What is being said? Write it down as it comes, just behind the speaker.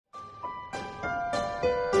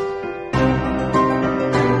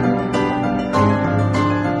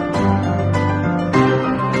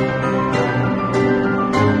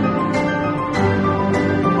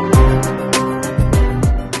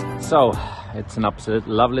So it's an absolute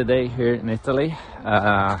lovely day here in Italy,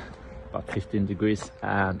 about 15 degrees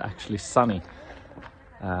and actually sunny.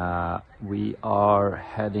 We are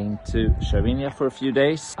heading to Slovenia for a few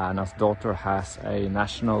days. Anna's daughter has a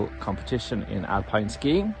national competition in alpine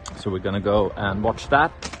skiing, so we're gonna go and watch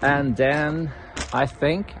that. And then I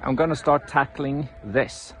think I'm gonna start tackling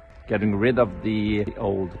this, getting rid of the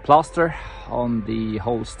old plaster on the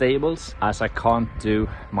whole stables, as I can't do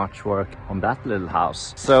much work on that little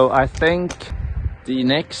house. So I think the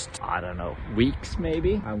next, I don't know, weeks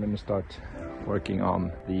maybe, I'm gonna start working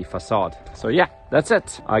on the facade. So yeah, that's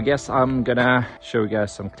it. I guess I'm gonna show you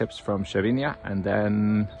guys some clips from Slovenia, and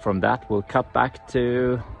then from that we'll cut back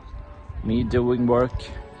to me doing work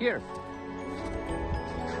here.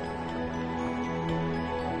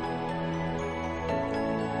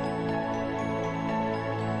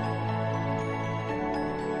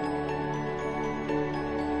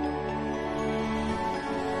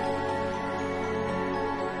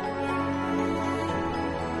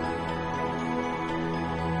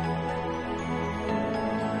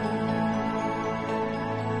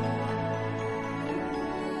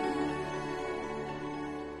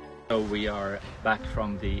 So we are back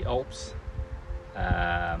from the Alps.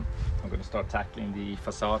 I'm going to start tackling the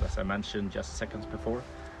facade, as I mentioned just seconds before.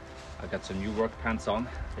 I got some new work pants on.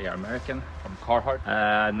 They are American from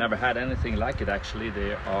Carhartt. Never had anything like it actually.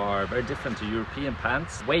 They are very different to European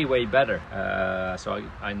pants. Way better. So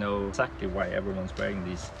I know exactly why everyone's wearing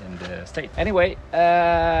these in the States. Anyway,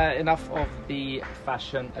 enough of the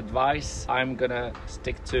fashion advice. I'm gonna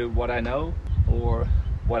stick to what I know or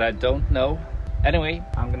what I don't know. Anyway,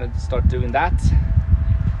 I'm gonna start doing that,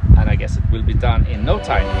 and I guess it will be done in no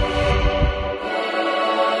time.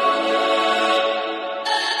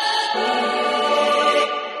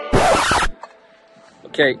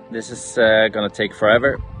 Okay, this is gonna take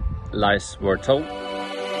forever, lies were told.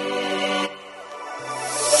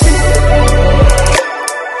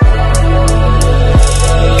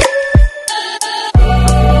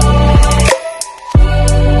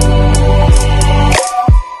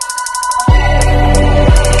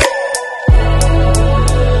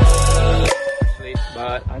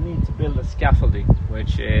 Scaffolding,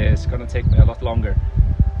 which is going to take me a lot longer.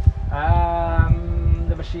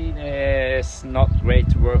 The machine is not great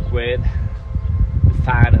to work with. The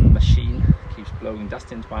fan and the machine keeps blowing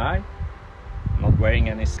dust into my eye. I'm not wearing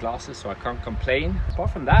any glasses, so I can't complain. Apart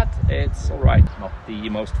from that, it's alright. Not the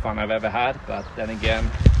most fun I've ever had, but then again,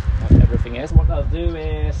 not everything is. What I'll do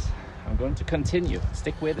is I'm going to continue,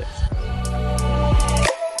 stick with it.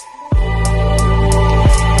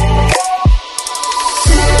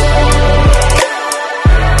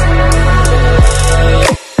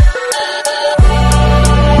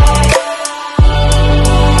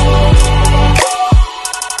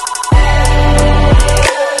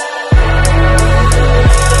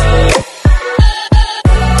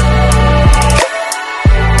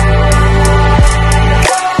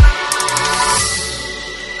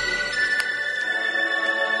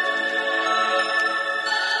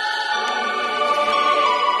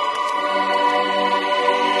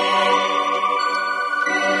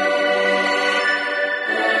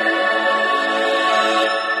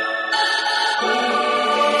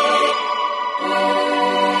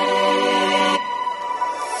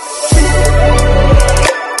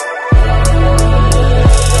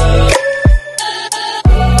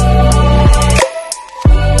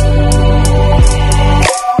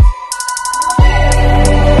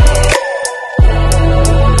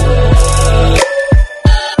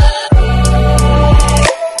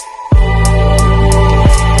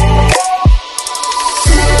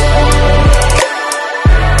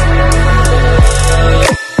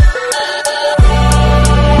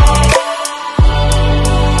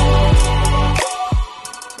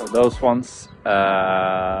 Those ones,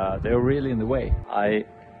 they're really in the way. I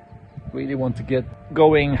really want to get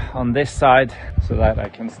going on this side so that I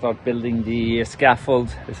can start building the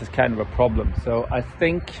scaffold. This is kind of a problem, so I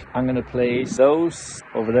think I'm gonna place those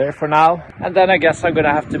over there for now, and then I guess I'm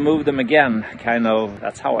gonna have to move them again. Kind of,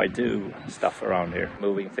 that's how I do stuff around here,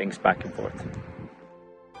 moving things back and forth.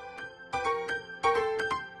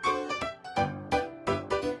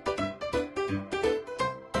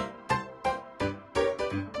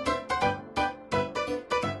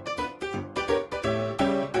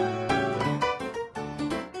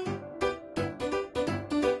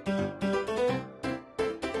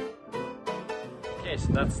 Okay,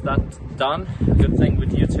 so that's that done. Good thing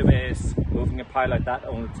with YouTube is moving a pile like that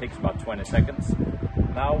only takes about 20 seconds.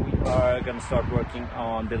 Now we are going to start working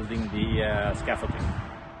on building the scaffolding.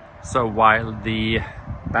 So while the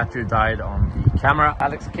battery died on the camera.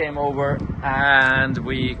 Alex came over and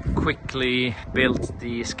we quickly built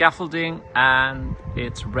the scaffolding, and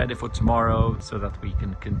it's ready for tomorrow so that we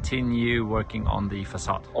can continue working on the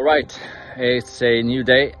facade. All right, it's a new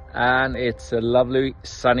day and it's a lovely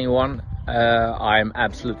sunny one. I'm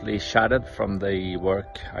absolutely shattered from the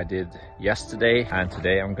work I did yesterday, and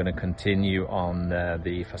today I'm going to continue on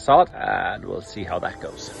the facade and we'll see how that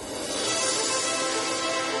goes.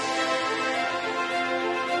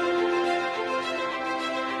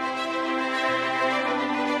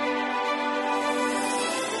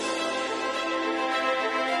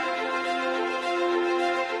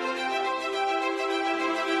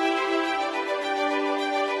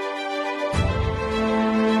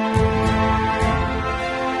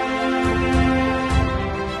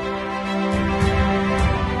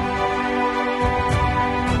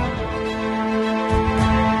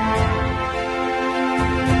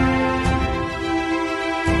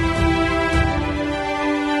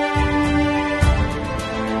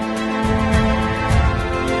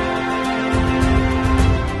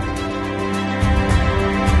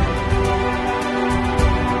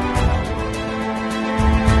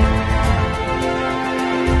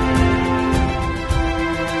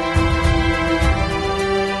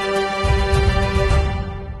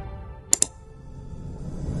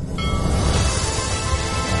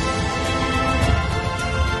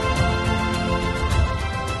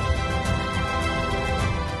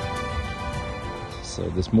 So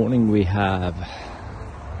this morning we have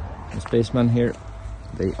the spaceman here.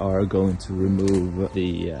 They are going to remove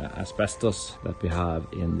the asbestos that we have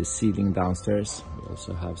in the ceiling downstairs. We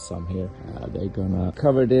also have some here. They're gonna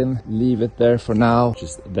cover it in, leave it there for now,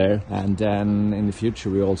 just there. And then in the future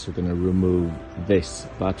we're also gonna remove this.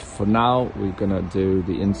 But for now we're gonna do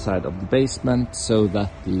the inside of the basement so that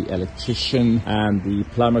the electrician and the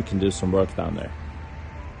plumber can do some work down there.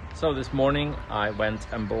 So this morning I went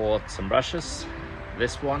and bought some brushes.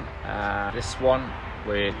 This one,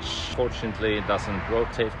 which fortunately doesn't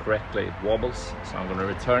rotate correctly, it wobbles, so I'm going to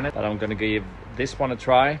return it. But I'm going to give this one a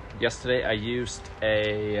try. Yesterday I used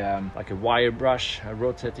a like a wire brush, a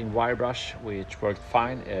rotating wire brush, which worked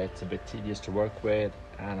fine. It's a bit tedious to work with,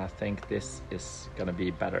 and I think this is going to be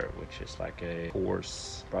better, which is like a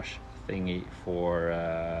coarse brush thingy for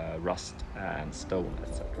rust and stone,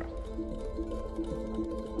 etc.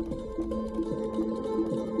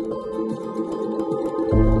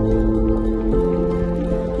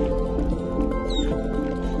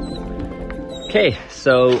 Okay,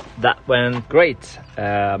 so that went great.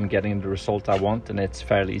 I'm getting the result I want, and it's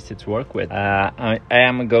fairly easy to work with. I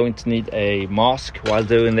am going to need a mask while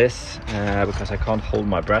doing this because I can't hold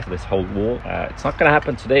my breath this whole wall. It's not going to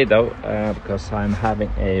happen today though, because I'm having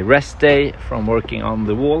a rest day from working on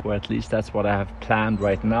the wall, or at least that's what I have planned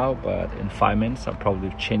right now. But in 5 minutes I'll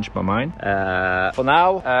probably change my mind. For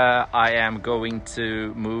now I am going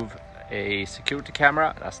to move a security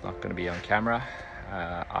camera. That's not going to be on camera.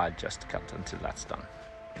 I'll just cut until that's done.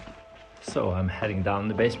 So I'm heading down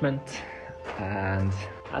the basement, and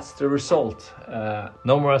that's the result.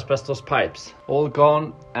 No more asbestos pipes, all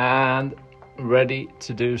gone and ready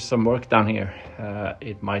to do some work down here.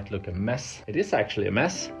 It might look a mess. It is actually a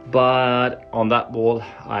mess, but on that wall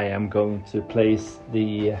I am going to place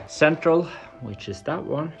the central, which is that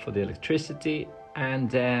one, for the electricity, and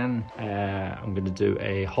then I'm going to do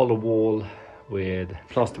a hollow wall with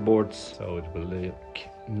plasterboards, so it will look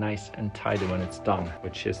nice and tidy when it's done,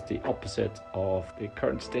 which is the opposite of the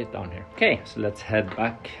current state down here. Okay, so let's head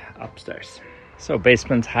back upstairs. So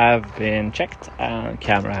basement have been checked and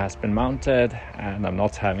camera has been mounted, and I'm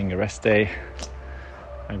not having a rest day.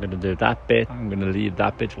 I'm gonna do that bit. I'm gonna leave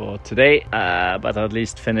that bit for today, but I'll at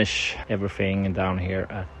least finish everything down here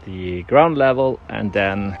at the ground level, and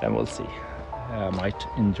then we'll see. I might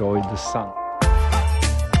enjoy the sun.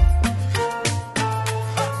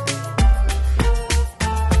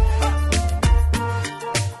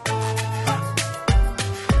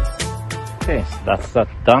 Okay, so that's that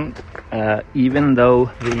done. Even though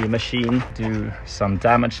the machine do some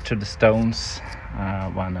damage to the stones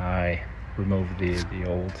when I remove the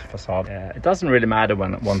old facade, it doesn't really matter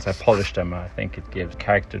once I polish them. I think it gives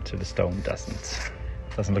character to the stone.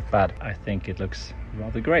 Doesn't look bad. I think it looks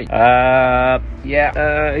rather great.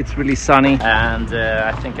 It's really sunny, and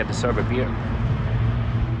I think I deserve a beer.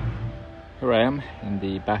 Here I am in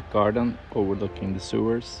the back garden overlooking the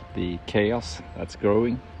sewers, the chaos that's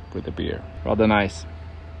growing, with a beer. Rather nice.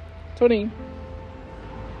 Tony!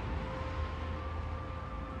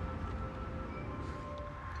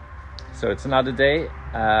 So it's another day.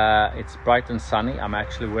 It's bright and sunny. I'm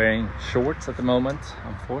actually wearing shorts at the moment.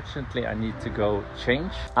 Unfortunately, I need to go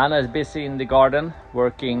change. Anna is busy in the garden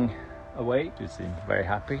working away. You seem very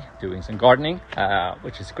happy doing some gardening,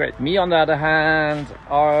 which is great. Me on the other hand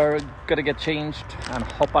are gonna get changed and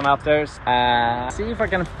hop on upstairs, see if I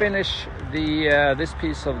can finish the this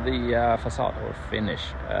piece of the facade,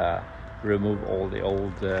 or remove all the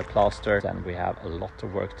old plaster. And we have a lot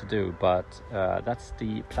of work to do, but that's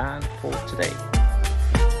the plan for today.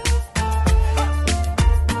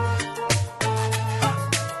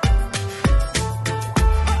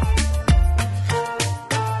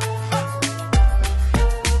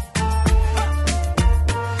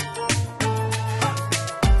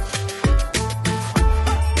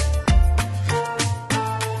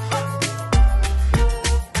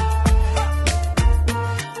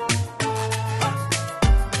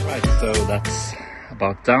 So that's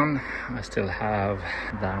about done. I still have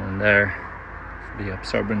down there for the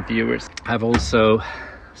observant viewers. I've also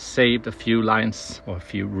saved a few lines or a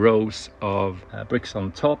few rows of bricks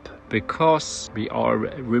on top, because we are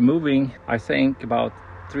removing, I think, about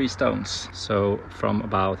 3 stones. So from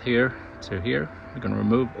about here to here, we're going to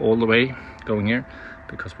remove all the way going here,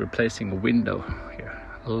 because we're placing a window here.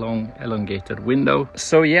 A long elongated window.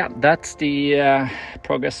 So yeah, that's the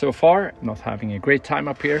progress so far. Not having a great time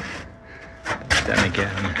up here, but then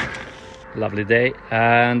again, lovely day.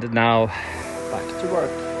 And now back to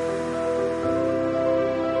work.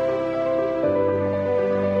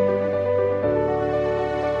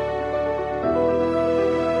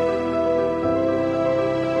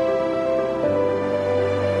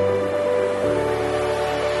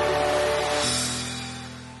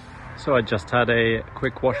 So I just had a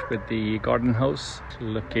quick wash with the garden hose,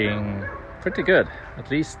 looking pretty good, at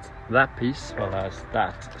least that piece, well as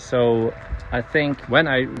that. So I think when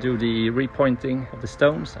I do the repointing of the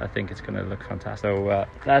stones, I think it's gonna look fantastic. So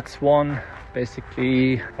that's one,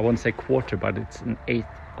 basically, I won't say quarter, but it's an 1/8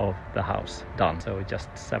 of the house done. So just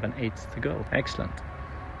 7/8 to go. Excellent.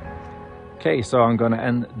 Okay, so I'm gonna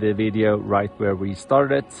end the video right where we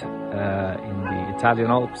started, in the Italian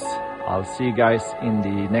Alps. I'll see you guys in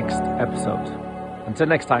the next episode. Until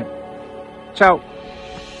next time, ciao!